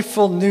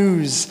joyful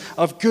news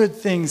of good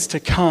things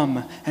to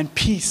come and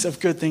peace of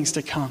good things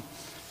to come."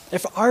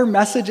 If our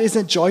message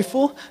isn't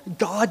joyful,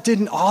 God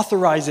didn't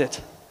authorize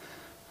it.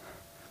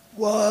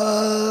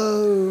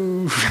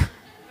 Whoa.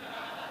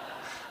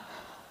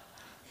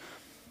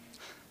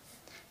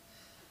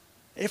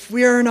 If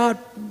we are not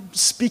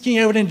speaking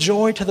out in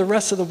joy to the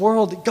rest of the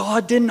world,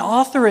 God didn't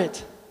author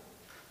it.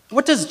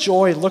 What does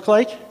joy look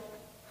like?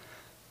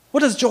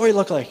 What does joy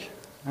look like?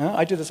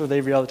 I do this with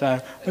Avery all the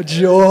time.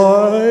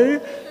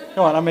 Joy.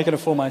 Come on, I'm making a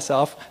fool of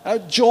myself.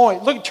 Joy.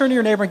 Look, turn to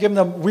your neighbor and give him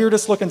the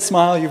weirdest looking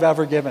smile you've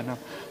ever given him.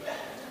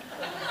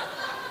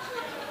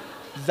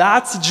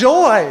 That's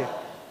joy.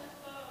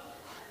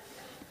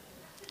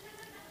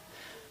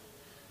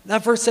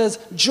 That verse says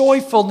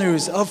joyful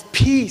news of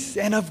peace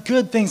and of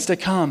good things to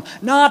come.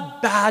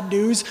 Not bad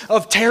news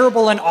of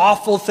terrible and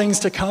awful things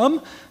to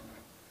come.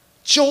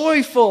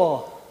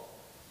 Joyful.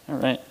 All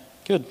right.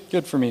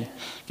 Good for me.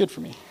 Good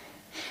for me.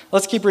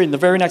 Let's keep reading. The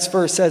very next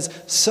verse says,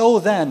 "So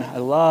then," I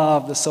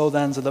love the so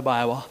thens of the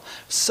Bible.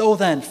 "So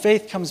then,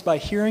 faith comes by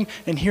hearing,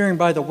 and hearing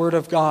by the word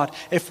of God."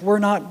 If we're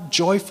not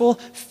joyful,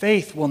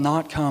 faith will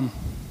not come.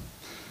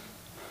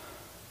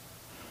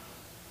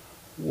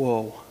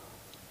 Whoa.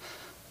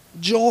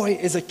 Joy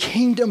is a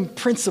kingdom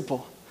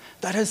principle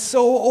that is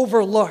so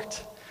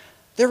overlooked.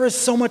 There is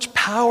so much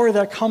power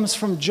that comes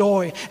from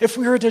joy. If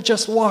we were to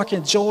just walk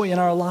in joy in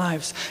our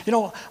lives.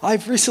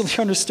 I've recently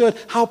understood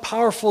how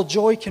powerful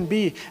joy can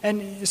be.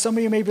 And some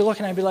of you may be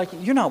looking at me and be like,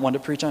 "You're not one to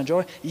preach on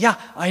joy." Yeah,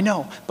 I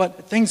know,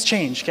 but things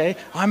change, okay?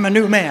 I'm a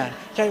new man,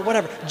 okay?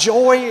 Whatever.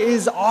 Joy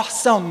is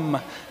awesome.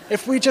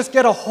 If we just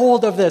get a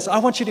hold of this, I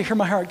want you to hear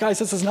my heart. Guys,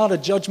 this is not a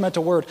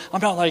judgmental word. I'm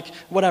not like,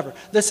 whatever.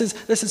 This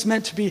is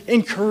meant to be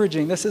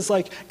encouraging. This is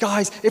like,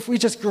 guys, if we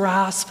just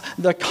grasp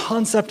the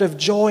concept of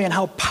joy and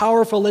how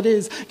powerful it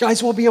is,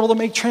 guys, we'll be able to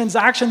make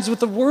transactions with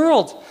the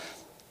world.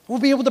 We'll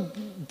be able to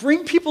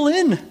bring people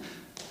in. All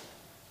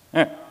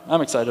right,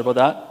 I'm excited about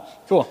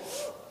that. Cool.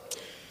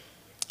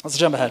 Let's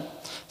jump ahead.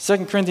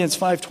 2 Corinthians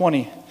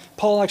 5:20.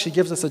 Paul actually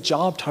gives us a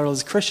job title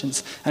as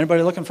Christians.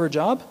 Anybody looking for a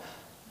job?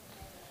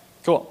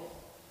 Cool.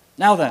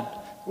 "Now then,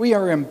 we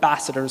are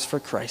ambassadors for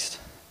Christ,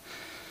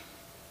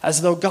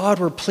 as though God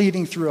were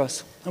pleading through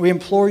us. And we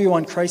implore you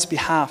on Christ's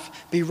behalf,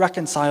 be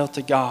reconciled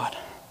to God."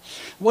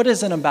 What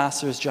is an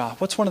ambassador's job?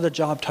 What's one of the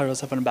job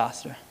titles of an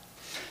ambassador?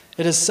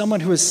 It is someone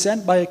who is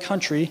sent by a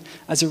country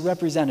as a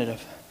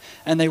representative.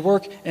 And they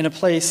work in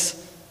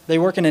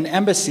an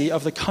embassy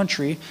of the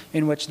country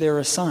in which they're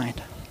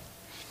assigned.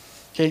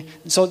 Okay,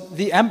 so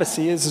the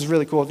embassy, this is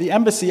really cool, the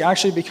embassy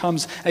actually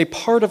becomes a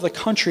part of the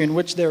country in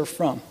which they're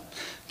from.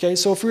 Okay,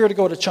 so if we were to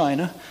go to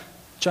China,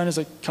 China's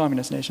a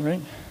communist nation,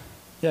 right?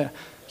 Yeah.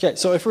 Okay,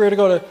 so if we were to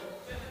go to...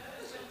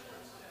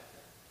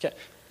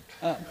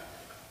 Okay.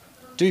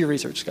 Do your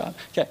research, Scott.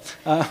 Okay.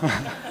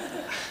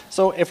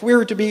 So if we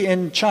were to be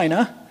in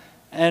China,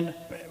 and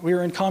we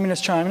were in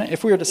communist China,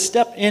 if we were to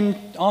step in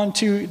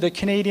onto the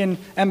Canadian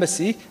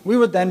embassy, we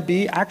would then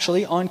be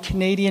actually on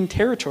Canadian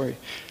territory.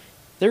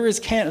 There is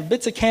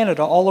bits of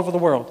Canada all over the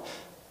world.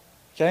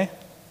 Okay?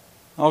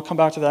 I'll come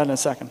back to that in a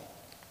second.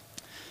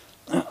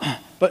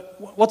 But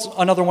what's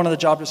another one of the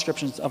job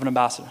descriptions of an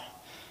ambassador?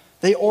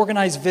 They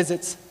organize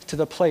visits to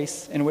the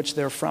place in which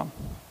they're from.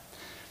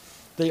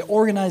 They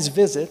organize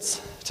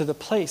visits to the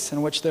place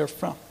in which they're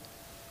from.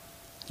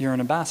 You're an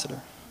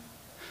ambassador.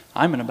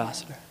 I'm an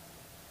ambassador.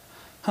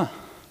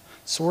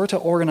 So we're to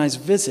organize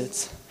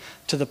visits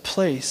to the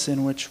place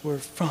in which we're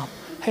from.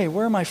 Hey,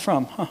 where am I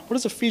from? What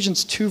does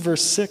Ephesians 2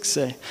 verse 6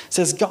 say? It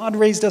says, God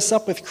raised us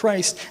up with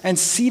Christ and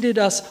seated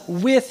us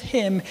with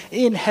him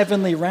in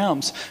heavenly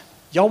realms.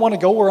 Y'all want to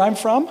go where I'm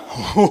from?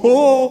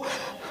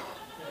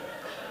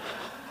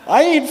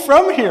 I ain't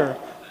from here.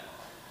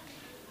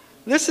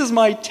 This is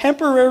my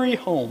temporary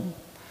home.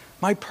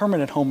 My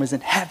permanent home is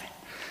in heaven,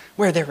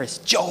 where there is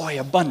joy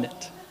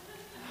abundant.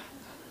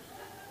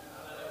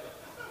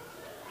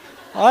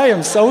 I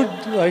am so,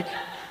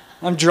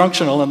 I'm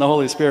drunctional in the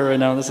Holy Spirit right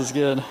now. This is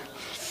good.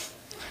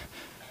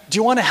 Do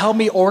you want to help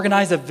me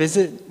organize a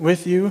visit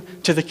with you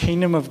to the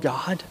kingdom of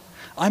God?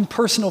 I'm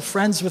personal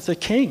friends with the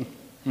King.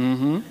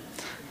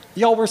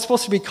 Y'all, we're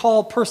supposed to be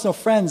called personal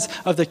friends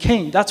of the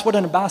King. That's what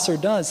an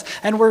ambassador does.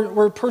 And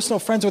we're personal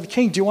friends with the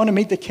King. Do you want to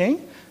meet the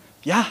King?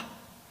 Yeah.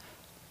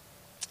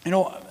 You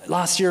know,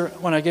 last year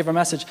when I gave a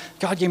message,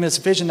 God gave me this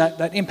vision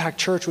that Impact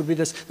Church would be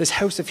this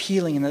house of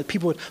healing, and that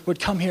people would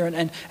come here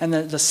and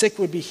the sick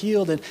would be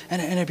healed, and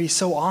it'd be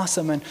so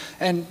awesome.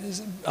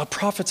 And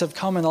prophets have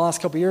come in the last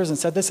couple of years and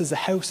said this is the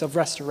house of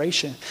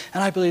restoration.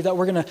 And I believe that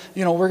we're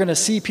gonna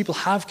see people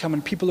have come,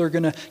 and people are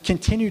gonna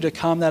continue to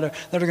come that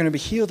are gonna be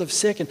healed of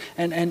sick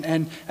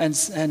and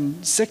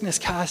sickness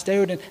cast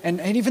out,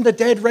 and even the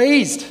dead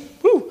raised.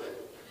 Woo!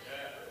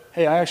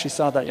 Hey, I actually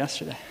saw that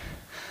yesterday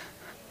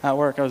at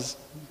work. I was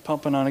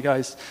pumping on a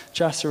guy's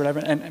chest or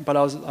whatever, but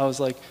I was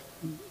like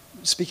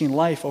speaking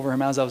life over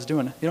him as I was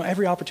doing it. You know,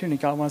 every opportunity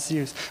God wants to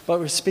use, but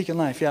we're speaking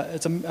life. Yeah,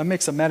 it's a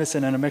mix of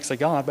medicine and a mix of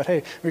God, but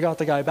hey, we got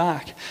the guy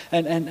back,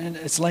 and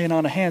it's laying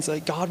on of hands.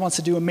 Like, God wants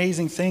to do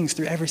amazing things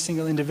through every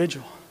single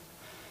individual.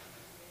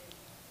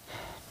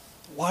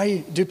 Why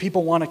do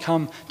people want to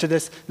come to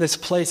this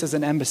place as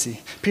an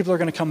embassy? People are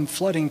going to come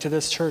flooding to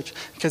this church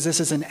because this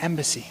is an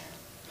embassy.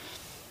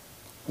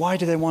 Why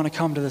do they want to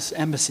come to this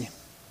embassy?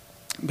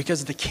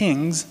 Because the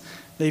kings,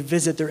 they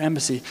visit their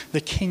embassy. The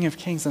King of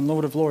Kings and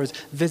Lord of Lords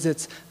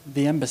visits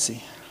the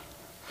embassy.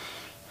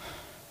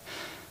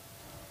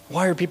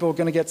 Why are people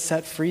going to get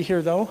set free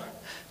here, though?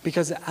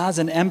 Because as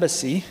an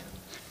embassy,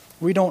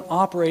 we don't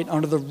operate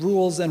under the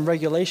rules and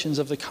regulations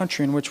of the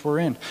country in which we're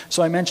in.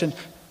 So I mentioned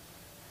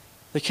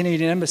the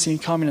Canadian embassy in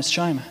communist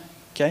China.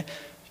 Okay?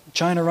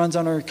 China runs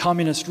under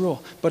communist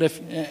rule. But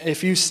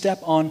if you step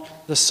on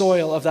the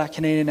soil of that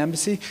Canadian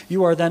embassy,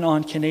 you are then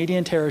on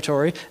Canadian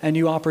territory, and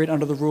you operate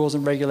under the rules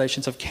and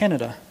regulations of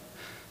Canada.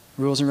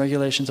 Rules and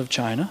regulations of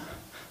China,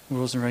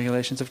 rules and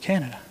regulations of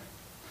Canada.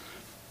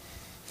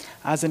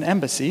 As an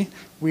embassy,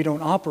 we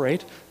don't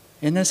operate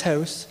in this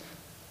house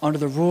under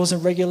the rules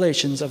and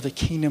regulations of the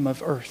kingdom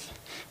of earth.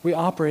 We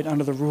operate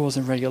under the rules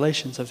and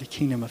regulations of the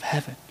kingdom of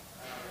heaven.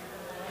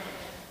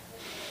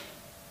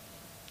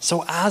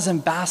 So as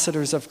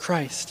ambassadors of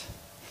Christ,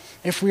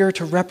 if we are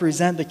to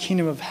represent the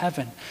kingdom of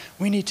heaven,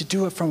 we need to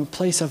do it from a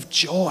place of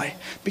joy,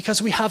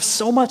 because we have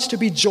so much to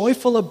be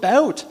joyful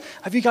about.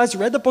 Have you guys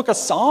read the book of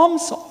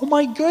Psalms? Oh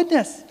my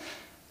goodness.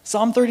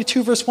 Psalm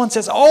 32 verse 1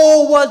 says,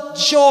 "Oh, what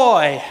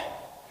joy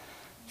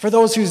for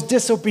those whose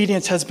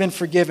disobedience has been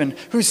forgiven,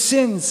 whose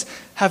sins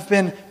have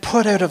been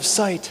put out of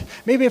sight."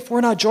 Maybe if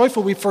we're not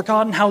joyful, we've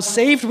forgotten how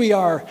saved we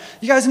are.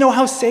 You guys know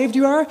how saved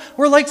you are?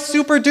 We're like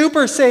super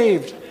duper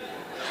saved.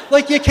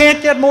 Like, you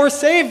can't get more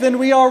saved than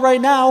we are right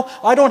now.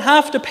 I don't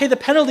have to pay the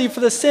penalty for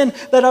the sin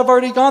that I've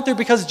already gone through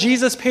because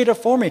Jesus paid it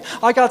for me.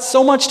 I got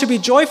so much to be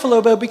joyful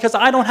about because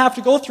I don't have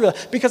to go through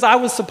it, because I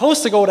was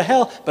supposed to go to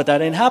hell, but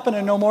that ain't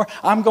happening no more.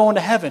 I'm going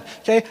to heaven,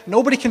 okay?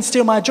 Nobody can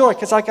steal my joy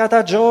because I got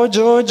that joy,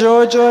 joy,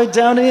 joy, joy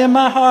down in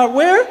my heart.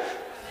 Where?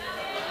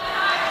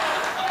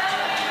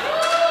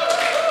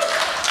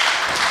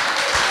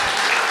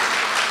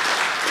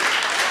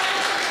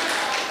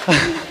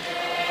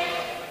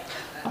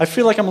 I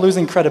feel like I'm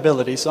losing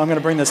credibility, so I'm going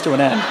to bring this to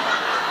an end.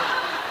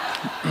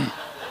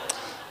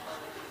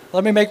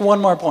 Let me make one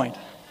more point.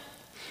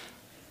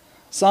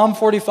 Psalm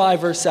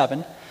 45, verse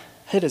 7.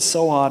 It is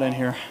so hot in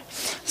here.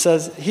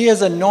 Says, "He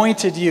has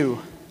anointed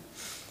you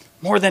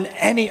more than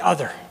any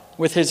other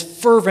with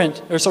his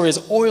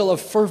oil of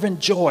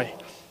fervent joy."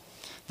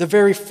 the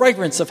very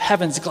fragrance of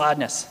heaven's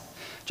gladness.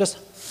 Just,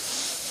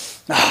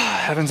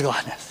 heaven's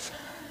gladness.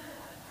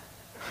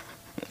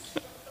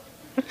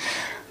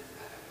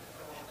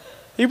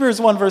 Hebrews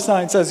 1 verse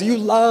 9 says, you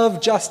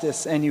love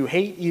justice and you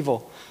hate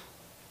evil.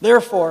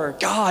 Therefore,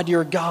 God,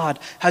 your God,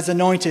 has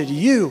anointed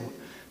you,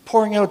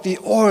 pouring out the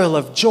oil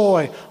of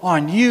joy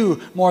on you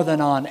more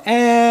than on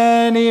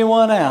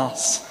anyone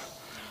else.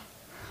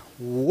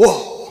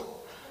 Whoa!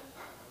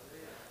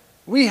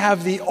 We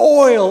have the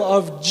oil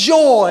of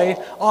joy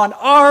on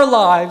our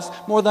lives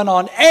more than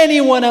on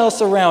anyone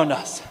else around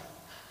us.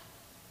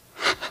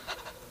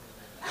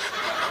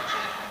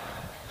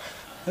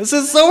 This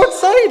is so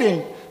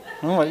exciting.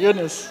 Oh my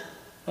goodness,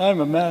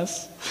 I'm a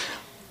mess.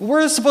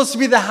 We're supposed to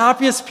be the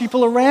happiest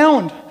people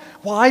around.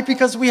 Why?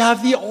 Because we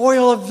have the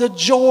oil of the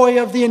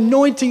joy of the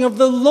anointing of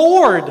the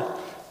Lord.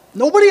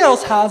 Nobody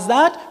else has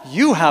that.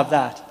 You have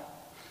that.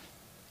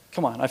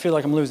 Come on, I feel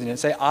like I'm losing it.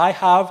 Say, I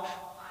have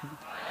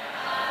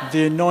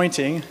the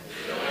anointing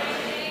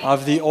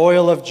of the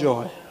oil of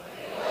joy.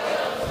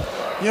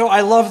 You know,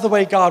 I love the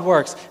way God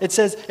works. It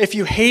says, if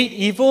you hate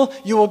evil,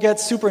 you will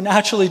get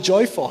supernaturally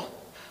joyful.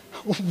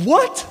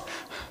 What?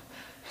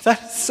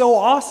 That's so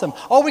awesome.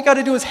 All we got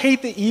to do is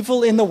hate the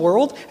evil in the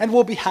world and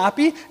we'll be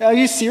happy. Are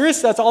you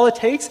serious? That's all it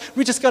takes?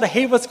 We just got to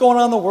hate what's going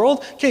on in the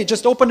world? Okay,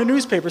 just open a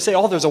newspaper. Say,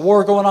 oh, there's a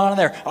war going on in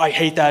there. Oh, I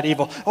hate that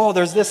evil. Oh,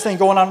 there's this thing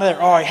going on in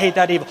there. Oh, I hate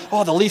that evil.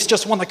 Oh, the Leafs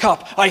just won the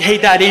cup. I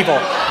hate that evil.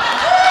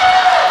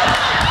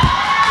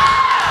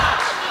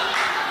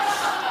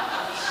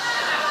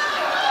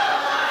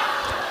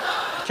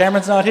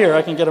 Cameron's not here.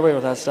 I can get away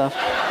with that stuff.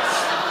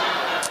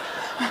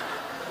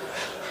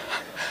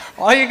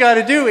 All you got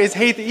to do is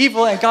hate the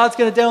evil and God's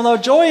going to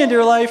download joy into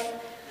your life.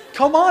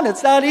 Come on,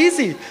 it's that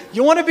easy.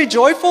 You want to be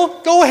joyful?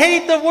 Go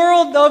hate the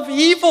world of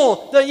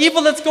evil. The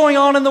evil that's going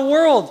on in the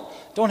world.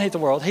 Don't hate the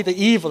world. Hate the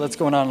evil that's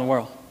going on in the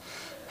world.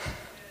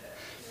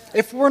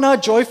 If we're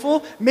not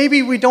joyful,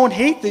 maybe we don't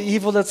hate the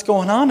evil that's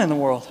going on in the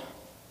world.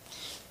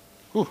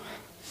 Ooh.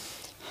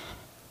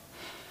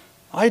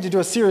 I had to do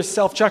a serious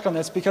self-check on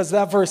this because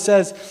that verse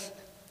says,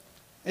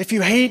 if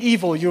you hate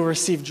evil, you'll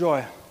receive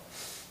joy.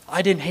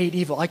 I didn't hate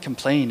evil. I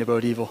complained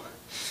about evil.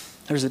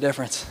 There's a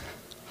difference.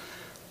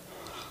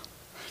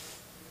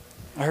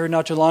 I heard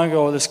not too long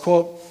ago this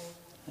quote.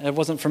 It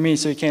wasn't for me,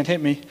 so you can't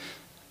hit me. It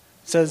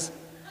says,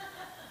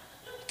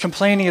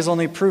 complaining is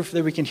only proof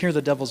that we can hear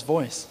the devil's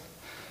voice.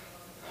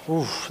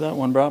 Ooh, that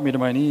one brought me to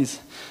my knees.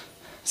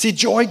 See,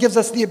 joy gives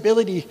us the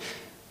ability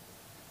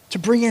to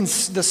bring in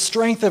the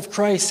strength of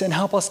Christ and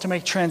help us to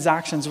make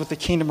transactions with the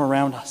kingdom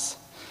around us.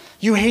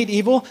 You hate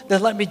evil?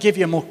 Then let me give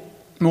you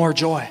more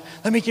joy.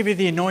 Let me give you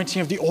the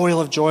anointing of the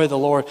oil of joy of the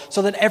Lord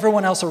so that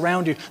everyone else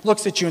around you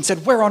looks at you and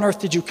said, where on earth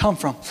did you come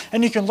from?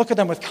 And you can look at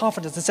them with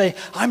confidence and say,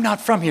 I'm not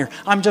from here.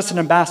 I'm just an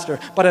ambassador,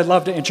 but I'd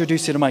love to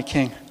introduce you to my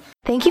King.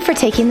 Thank you for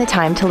taking the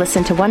time to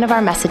listen to one of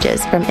our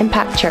messages from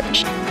Impact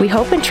Church. We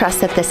hope and trust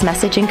that this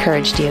message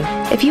encouraged you.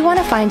 If you want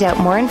to find out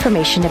more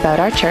information about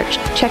our church,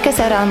 check us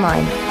out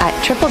online at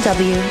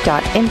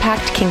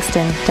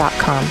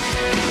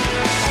www.impactkingston.com.